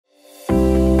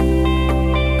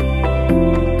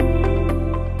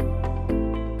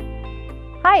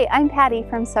Hi, I'm Patty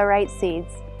from Sow Right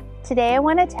Seeds. Today I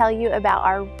want to tell you about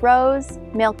our rose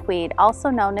milkweed, also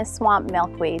known as swamp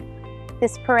milkweed.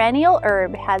 This perennial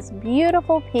herb has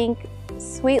beautiful pink,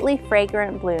 sweetly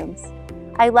fragrant blooms.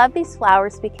 I love these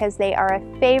flowers because they are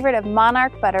a favorite of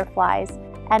monarch butterflies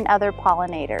and other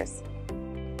pollinators.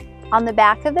 On the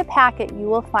back of the packet you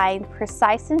will find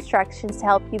precise instructions to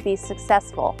help you be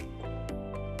successful.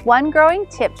 One growing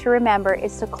tip to remember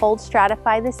is to cold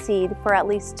stratify the seed for at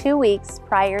least 2 weeks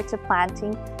prior to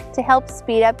planting to help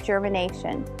speed up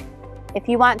germination. If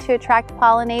you want to attract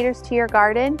pollinators to your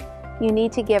garden, you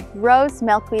need to give rose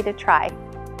milkweed a try.